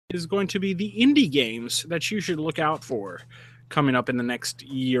is going to be the indie games that you should look out for coming up in the next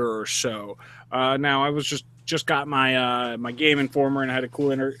year or so. Now, I was just got my my Game Informer, and I had a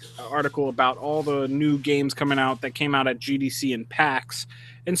cool article about all the new games coming out that came out at GDC and PAX.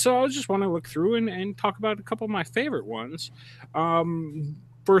 And so I just want to look through and talk about a couple of my favorite ones.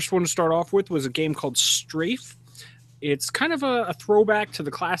 First one to start off with was a game called Strafe. It's kind of a throwback to the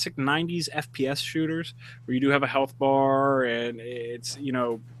classic 90s FPS shooters where you do have a health bar, and it's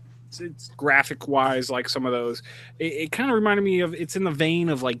graphic wise like some of those. It kind of reminded me of, it's in the vein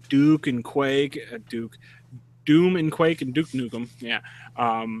of like Duke and Quake, Doom and Quake and Duke Nukem. Yeah.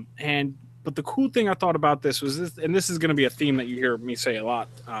 And but the cool thing I thought about this was this, and this is going to be a theme that you hear me say a lot,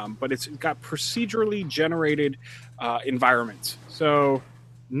 but it's got procedurally generated environments. So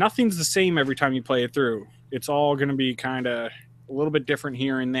nothing's the same every time you play it through. It's all going to be kind of a little bit different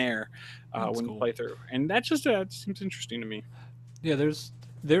here and there That's when you cool. play through, and that just seems interesting to me. Yeah,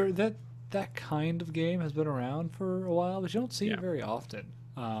 there that kind of game has been around for a while, but you don't see it Yeah, very often.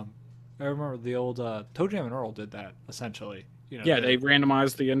 I remember the old Toe Jam and Earl did that essentially. You know, yeah, they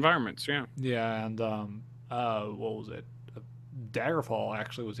randomized the environments. Yeah, yeah, and what was it? Daggerfall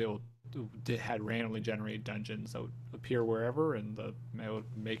actually was able to, had randomly generated dungeons that would appear wherever, and it would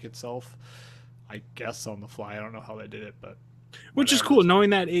make itself, I guess, on the fly. I don't know how they did it, but which is whatever. cool, knowing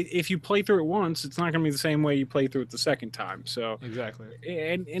that if you play through it once, it's not going to be the same way you play through it the second time. So, Exactly.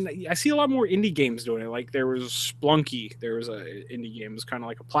 and I see a lot more indie games doing it. Like there was Splunky, there was a indie game, it was kind of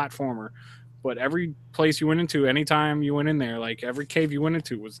like a platformer, but every place you went into, anytime you went in there, like every cave you went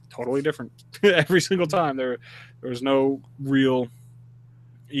into was totally different every single time. There was no real,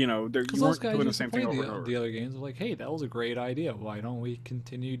 Because you those weren't guys doing the used to same thing play over and over. the other games. Like, hey, that was a great idea. Why don't we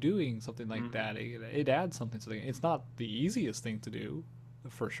continue doing something like Hmm. that? It adds something to the game. It's not the easiest thing to do,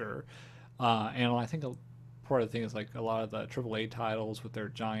 for sure. And I think part of the thing is like a lot of the AAA titles with their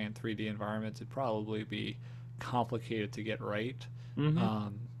giant 3D environments, it'd probably be complicated to get right. Hmm.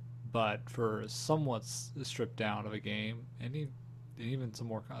 Um, but for somewhat stripped down of a game, and even some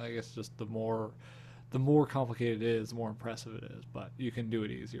more, I guess, just the more complicated it is, the more impressive it is. But you can do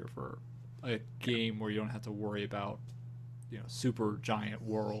it easier for a Yeah, game where you don't have to worry about super giant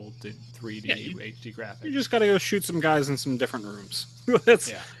world in yeah. 3D HD You graphics. just got to go shoot some guys in some different rooms. That's,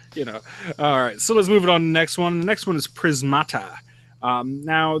 Yeah. you know. All right, so let's move it on to the next one. The next one is Prismata.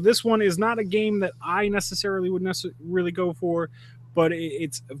 Now, this one is not a game that I necessarily would really go for, but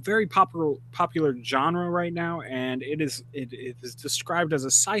it's a very popular genre right now, and it is described as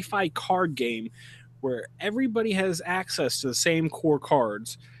a sci-fi card game where everybody has access to the same core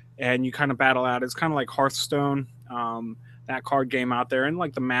cards, and you kind of battle out. It's kind of like Hearthstone. That card game out there, and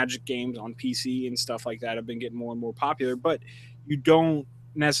like the Magic games on PC and stuff like that have been getting more and more popular, but you don't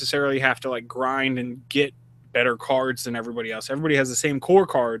necessarily have to like grind and get better cards than everybody else. Everybody has the same core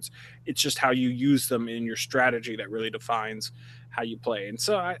cards. It's just how you use them in your strategy that really defines how you play. And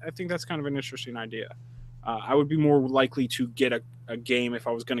so I think that's kind of an interesting idea. I would be more likely to get a game if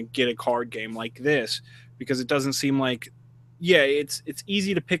I was going to get a card game like this, because it doesn't seem like, yeah, it's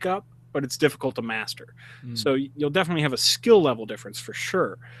easy to pick up, but it's difficult to master. Mm. So you'll definitely have a skill level difference for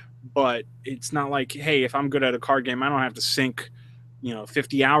sure. But it's not like, hey, if I'm good at a card game, I don't have to sink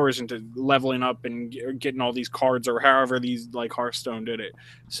 50 hours into leveling up and getting all these cards, or however these like Hearthstone did it.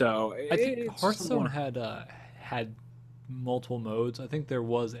 So I think it's Hearthstone more. had multiple modes. I think there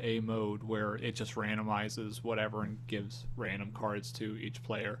was a mode where it just randomizes whatever and gives random cards to each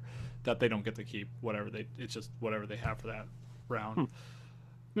player that they don't get to keep. It's just whatever they have for that round.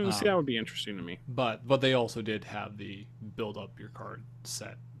 Hmm. See, that Um, would be interesting to me. but they also did have the build up your card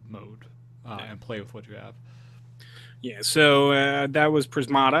set mode, Yeah. and play with what you have. Yeah, so that was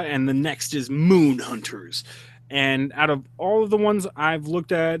Prismata, and the next is Moon Hunters. And out of all of the ones I've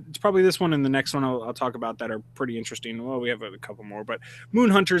looked at, it's probably this one and the next one I'll talk about that are pretty interesting. Well, we have a couple more, but Moon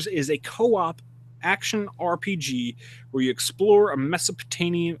Hunters is a co op action RPG where you explore a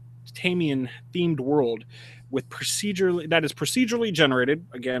Mesopotamian themed world with procedurally generated,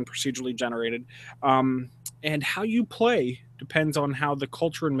 again, procedurally generated. Um, and how you play depends on how the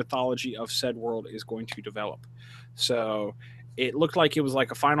culture and mythology of said world is going to develop. So it looked like it was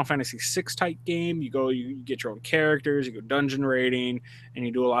like a Final Fantasy VI type game. You get your own characters, you go dungeon raiding, and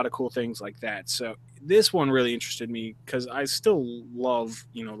you do a lot of cool things like that. So this one really interested me because I still love,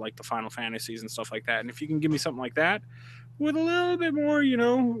 like the Final Fantasies and stuff like that. And if you can give me something like that with a little bit more,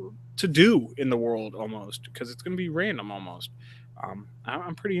 to do in the world almost, because it's going to be random almost.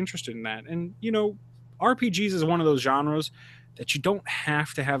 I'm pretty interested in that. And, RPGs is one of those genres that you don't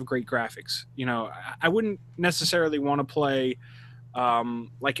have to have great graphics. I wouldn't necessarily want to play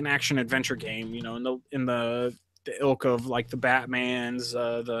like an action adventure game, in the the ilk of like the Batmans,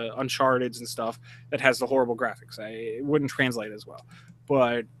 the Uncharted's and stuff that has the horrible graphics. It wouldn't translate as well.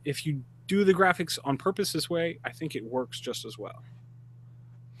 But if you do the graphics on purpose this way, I think it works just as well.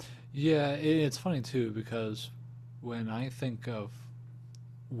 Yeah, it's funny too because when I think of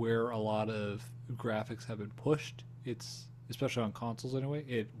where a lot of graphics have been pushed, it's especially on consoles anyway.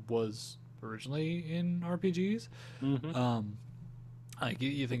 It was originally in RPGs. Mm-hmm. Like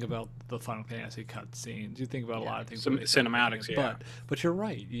you think about the Final Fantasy cutscenes, you think about a lot of things. Some cinematics, yeah. But you're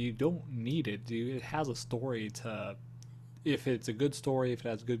right. You don't need it. It has a story to. If it's a good story, if it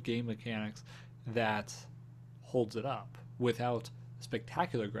has good game mechanics, that holds it up. Without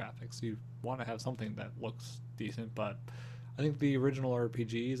spectacular graphics, you want to have something that looks decent. But I think the original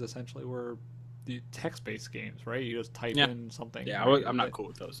RPGs essentially were the text-based games, right? You just type in something. Yeah, right? I'm not cool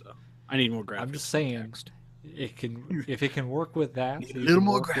with those though. I need more graphics. I'm just saying. Text. It can if it can work with that, a little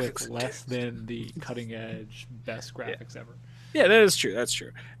more graphics with less than the cutting edge best graphics ever. Yeah, that is true. That's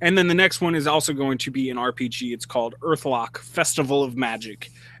true. And then the next one is also going to be an RPG. It's called Earthlock Festival of Magic.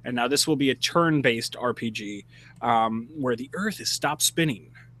 And now this will be a turn-based RPG where the Earth is stopped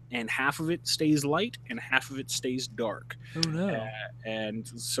spinning, and half of it stays light and half of it stays dark. Oh no! And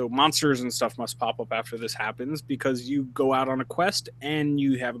so monsters and stuff must pop up after this happens because you go out on a quest and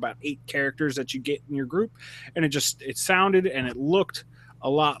you have about 8 characters that you get in your group, and it sounded and it looked a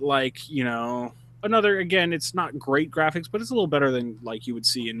lot like another, again, it's not great graphics, but it's a little better than like you would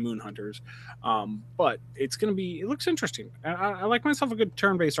see in Moon Hunters. But it looks interesting. I like myself a good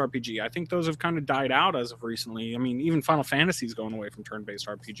turn-based RPG. I think those have kind of died out as of recently. I mean, even Final Fantasy is going away from turn-based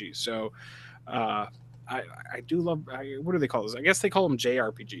RPGs. So I do love, what do they call those? I guess they call them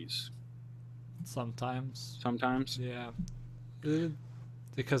JRPGs. Sometimes. Yeah.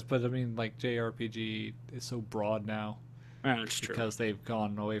 But I mean, like JRPG is so broad now. Yeah, that's true. Because they've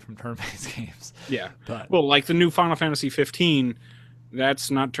gone away from turn-based games. Yeah. Well, like the new Final Fantasy 15,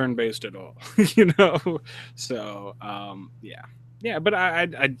 that's not turn-based at all. So yeah. But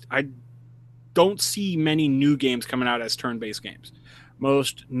I don't see many new games coming out as turn-based games.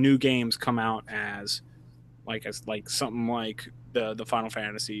 Most new games come out as something like the Final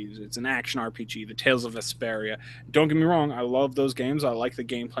Fantasies. It's an action RPG, the Tales of Vesperia. Don't get me wrong, I love those games. I like the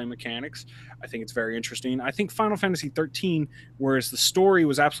gameplay mechanics. I think it's very interesting. I think Final Fantasy 13, whereas the story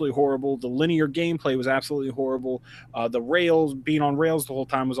was absolutely horrible, the linear gameplay was absolutely horrible, being on rails the whole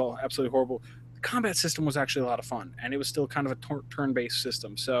time was all absolutely horrible. The combat system was actually a lot of fun, and it was still kind of a turn-based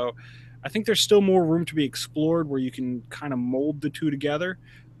system. So I think there's still more room to be explored where you can kind of mold the two together.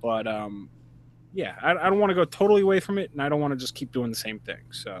 But yeah, I don't want to go totally away from it, and I don't want to just keep doing the same thing.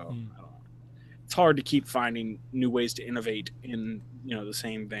 So it's hard to keep finding new ways to innovate in the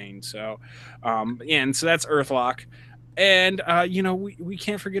same vein. So and so that's Earthlock, and we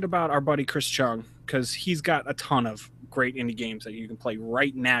can't forget about our buddy Chris Chung, because he's got a ton of great indie games that you can play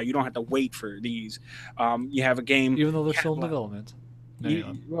right now. You don't have to wait for these. You have a game, even though they're still in development.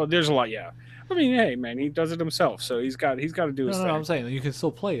 Well, there's a lot. Yeah, I mean, hey man, he does it himself, so he's got to do his thing. No, I'm saying you can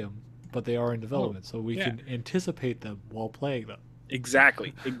still play them, but they are in development, so we can anticipate them while playing them.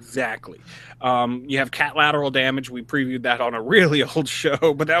 Exactly. You have Cat Lateral Damage. We previewed that on a really old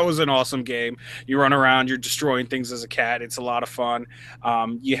show, but that was an awesome game. You run around, you're destroying things as a cat. It's a lot of fun.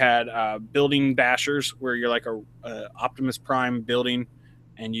 You had Building Bashers, where you're like a Optimus Prime building,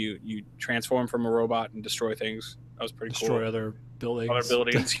 and you transform from a robot and destroy things. That was pretty cool. Destroy other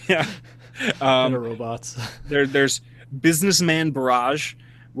buildings. Yeah. Other robots. There's Businessman Barrage,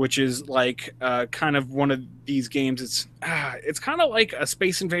 which is like kind of one of these games. It's kind of like a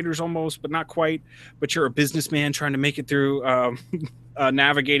Space Invaders almost, but not quite. But you're a businessman trying to make it through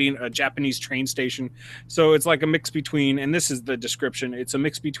navigating a Japanese train station. So it's like a mix between, and this is the description, it's a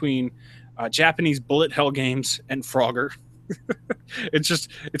mix between Japanese bullet hell games and Frogger. It's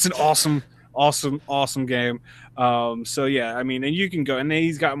an awesome game. So yeah, I mean, and you can go, and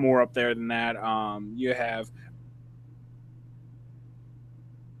he's got more up there than that. You have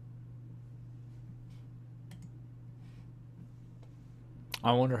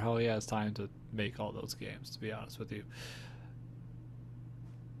I wonder how he has time to make all those games, to be honest with you.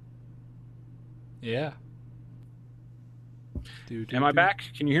 Yeah. Am I back?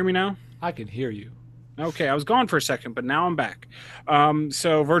 Can you hear me now? I can hear you. Okay, I was gone for a second, but now I'm back.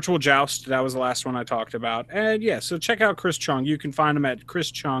 So Virtual Joust, that was the last one I talked about. And yeah, so check out Chris Chung. You can find him at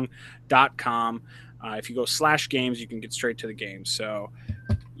chrischung.com. If you go /games, you can get straight to the game. So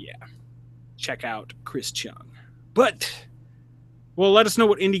yeah, check out Chris Chung. But well, let us know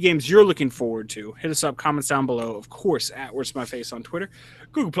what indie games you're looking forward to. Hit us up, comments down below. Of course, at Where's My Face on Twitter,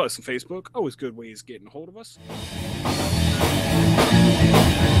 Google Plus, and Facebook. Always good ways getting a hold of us.